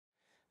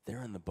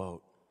They're in the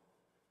boat.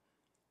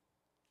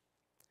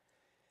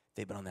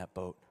 They've been on that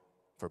boat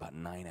for about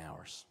 9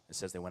 hours. It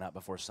says they went out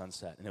before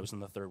sunset, and it was in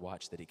the third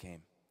watch that he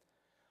came.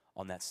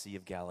 On that Sea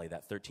of Galilee,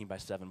 that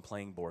 13x7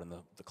 playing board, and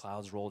the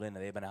clouds rolled in,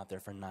 and they've been out there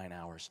for 9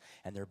 hours,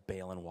 and they're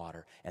bailing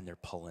water, and they're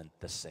pulling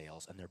the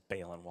sails, and they're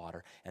bailing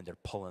water, and they're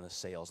pulling the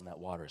sails, and that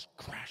water is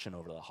crashing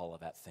over the hull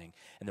of that thing,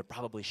 and they're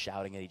probably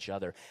shouting at each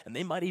other, and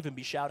they might even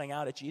be shouting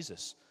out at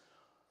Jesus.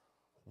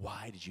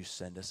 Why did you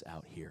send us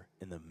out here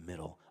in the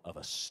middle of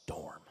a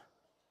storm?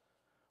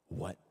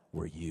 What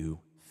were you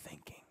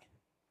thinking?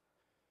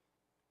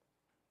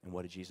 And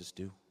what did Jesus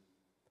do?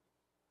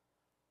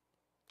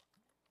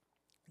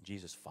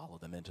 Jesus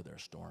followed them into their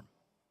storm.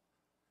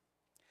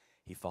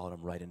 He followed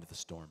them right into the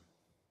storm.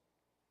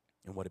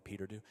 And what did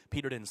Peter do?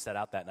 Peter didn't set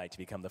out that night to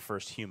become the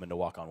first human to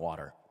walk on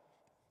water.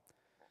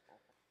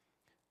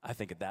 I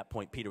think at that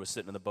point, Peter was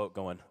sitting in the boat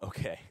going,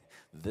 okay,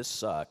 this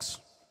sucks.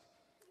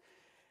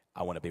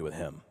 I want to be with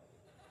him.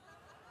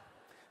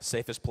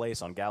 Safest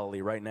place on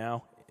Galilee right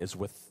now is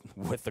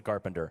with the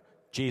carpenter.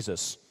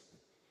 Jesus,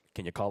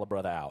 can you call a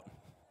brother out?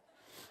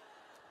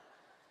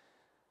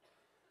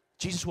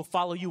 Jesus will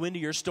follow you into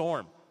your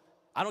storm.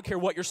 I don't care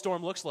what your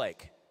storm looks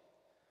like.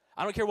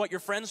 I don't care what your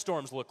friends'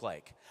 storms look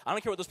like. I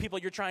don't care what those people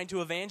you're trying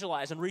to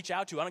evangelize and reach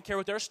out to. I don't care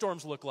what their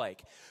storms look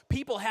like.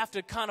 People have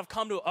to kind of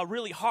come to a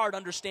really hard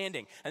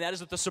understanding, and that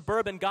is that the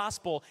suburban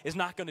gospel is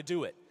not going to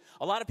do it.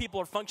 A lot of people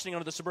are functioning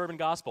under the suburban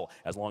gospel.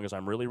 As long as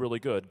I'm really, really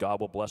good,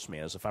 God will bless me.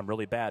 As if I'm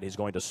really bad, he's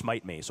going to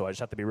smite me, so I just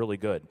have to be really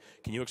good.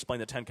 Can you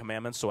explain the 10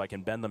 Commandments so I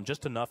can bend them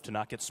just enough to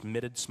not get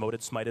smitted, smoted,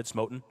 smited,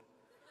 smoten?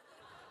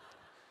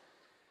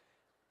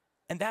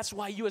 And that's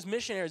why you as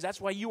missionaries, that's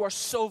why you are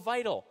so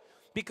vital.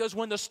 Because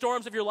when the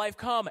storms of your life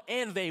come,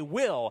 and they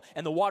will,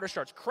 and the water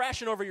starts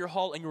crashing over your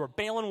hull, and you're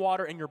bailing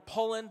water, and you're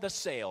pulling the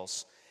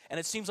sails, and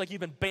it seems like you've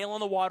been bailing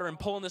the water and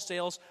pulling the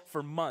sails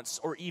for months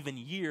or even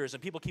years,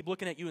 and people keep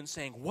looking at you and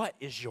saying, what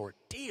is your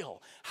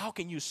deal? How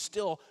can you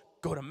still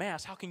go to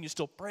Mass? How can you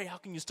still pray? How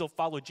can you still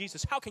follow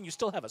Jesus? How can you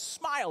still have a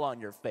smile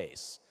on your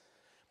face?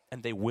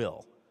 And they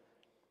will.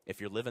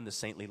 If you're living the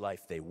saintly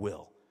life, they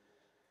will.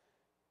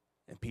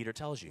 And Peter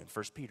tells you in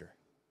 1 Peter,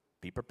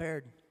 be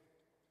prepared.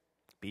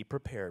 Be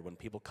prepared when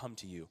people come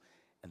to you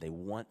and they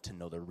want to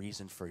know the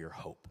reason for your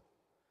hope.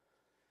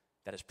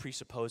 That is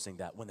presupposing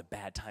that when the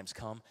bad times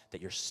come,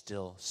 that you're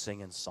still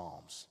singing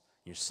psalms.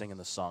 You're singing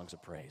the songs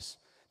of praise.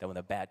 That when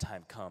the bad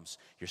time comes,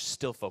 you're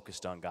still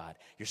focused on God.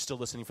 You're still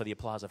listening for the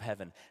applause of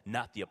heaven,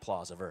 not the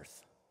applause of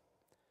earth.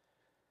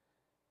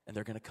 And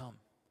they're going to come.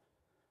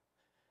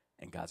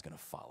 And God's going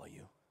to follow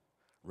you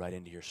right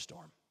into your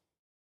storm.